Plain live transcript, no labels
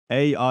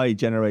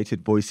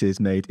AI-generated voices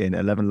made in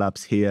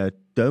Elevenlabs here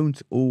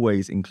don't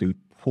always include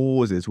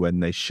pauses when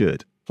they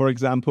should. For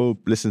example,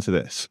 listen to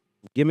this.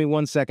 Give me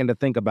 1 second to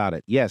think about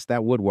it. Yes,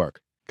 that would work.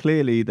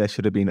 Clearly, there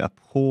should have been a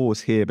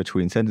pause here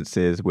between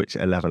sentences, which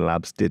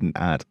Elevenlabs didn't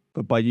add.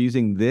 But by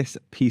using this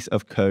piece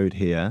of code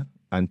here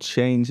and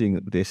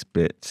changing this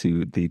bit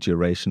to the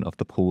duration of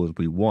the pause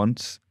we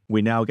want,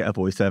 we now get a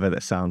voiceover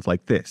that sounds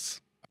like this.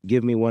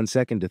 Give me 1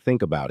 second to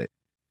think about it.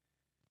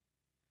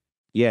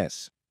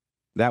 Yes,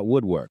 that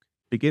would work.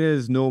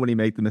 Beginners normally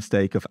make the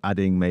mistake of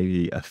adding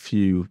maybe a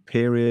few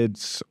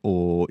periods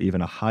or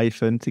even a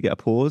hyphen to get a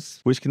pause,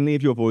 which can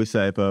leave your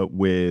voiceover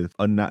with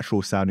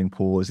unnatural sounding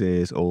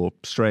pauses or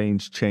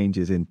strange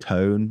changes in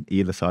tone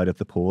either side of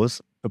the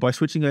pause. But by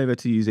switching over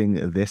to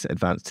using this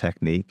advanced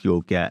technique,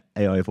 you'll get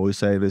AI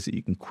voiceovers that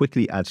you can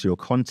quickly add to your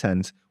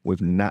content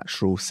with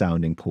natural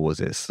sounding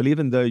pauses. But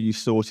even though you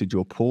sorted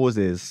your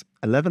pauses,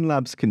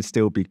 Elevenlabs can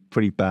still be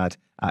pretty bad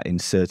at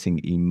inserting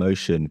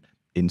emotion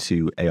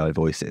into AI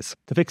voices.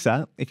 To fix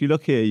that, if you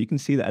look here, you can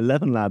see that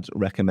Elevenlabs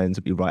recommends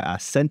that we write our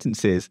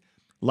sentences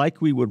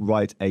like we would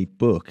write a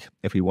book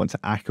if we want to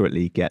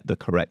accurately get the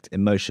correct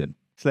emotion.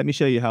 So let me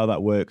show you how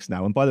that works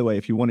now. And by the way,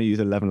 if you want to use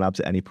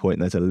Elevenlabs at any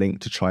point, there's a link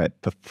to try it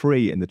for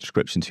free in the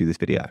description to this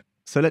video.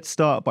 So let's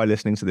start by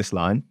listening to this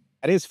line.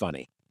 That is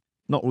funny.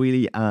 Not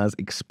really as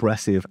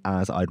expressive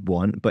as I'd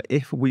want, but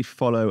if we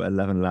follow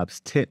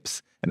Elevenlabs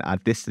tips and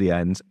add this to the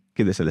end,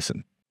 give this a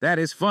listen. That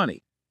is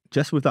funny.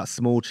 Just with that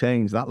small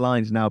change, that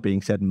line's now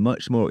being said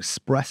much more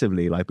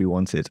expressively like we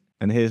wanted.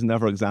 And here's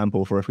another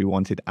example for if we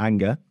wanted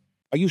anger.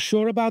 Are you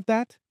sure about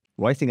that?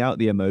 Writing out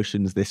the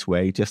emotions this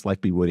way, just like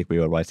we would if we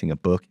were writing a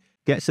book,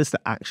 gets us the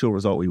actual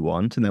result we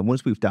want. And then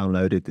once we've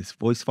downloaded this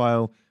voice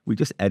file, we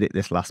just edit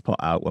this last part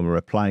out when we're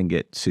applying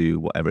it to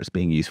whatever it's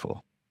being used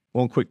for.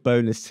 One quick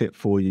bonus tip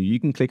for you, you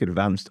can click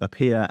advanced up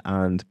here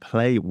and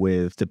play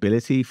with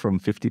stability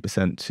from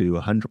 50% to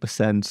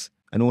 100%.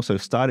 And also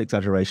style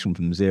exaggeration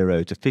from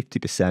 0 to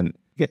 50%. You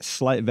get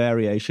slight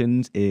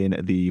variations in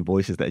the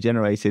voices that are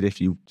generated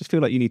if you just feel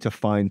like you need to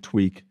fine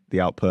tweak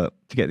the output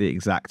to get the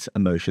exact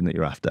emotion that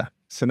you're after.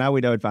 So now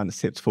we know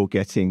advanced tips for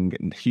getting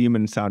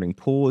human sounding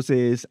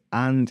pauses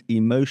and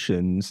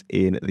emotions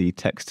in the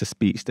text to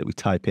speech that we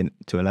type in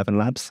to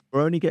Elevenlabs.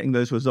 We're only getting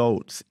those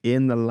results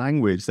in the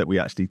language that we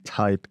actually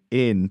type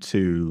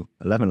into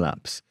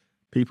Elevenlabs.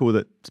 People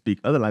that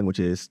speak other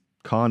languages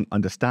can't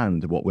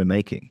understand what we're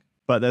making.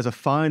 But there's a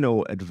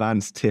final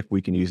advanced tip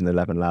we can use in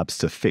Elevenlabs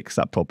to fix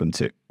that problem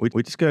too.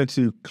 We're just going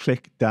to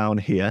click down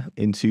here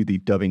into the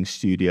dubbing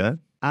studio,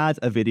 add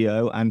a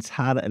video and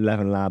tell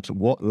Elevenlabs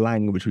what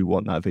language we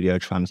want that video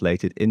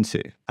translated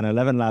into. And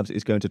Elevenlabs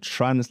is going to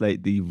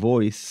translate the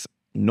voice,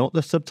 not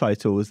the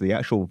subtitles, the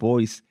actual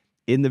voice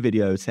in the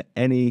video to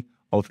any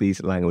of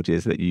these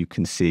languages that you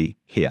can see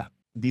here.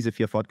 Diese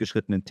 4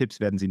 fortgeschrittenen Tipps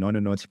werden Sie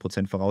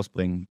 99%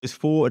 vorausbringen. These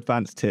 4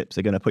 advanced tips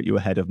are going to put you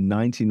ahead of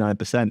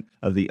 99%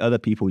 of the other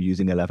people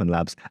using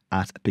Elevenlabs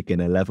at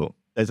beginner level.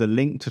 There's a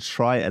link to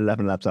try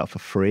Elevenlabs out for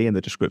free in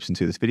the description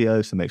to this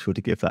video, so make sure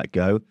to give that a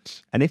go.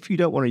 And if you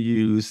don't want to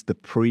use the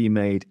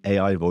pre-made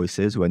AI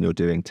voices when you're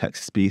doing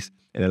text-to-speech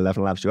in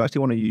Elevenlabs, you actually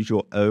want to use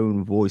your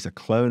own voice, a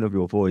clone of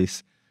your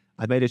voice.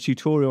 I've made a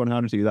tutorial on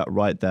how to do that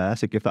right there,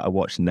 so give that a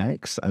watch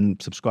next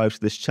and subscribe to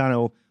this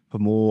channel for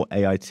more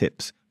AI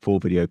tips for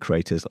video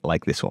creators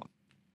like this one.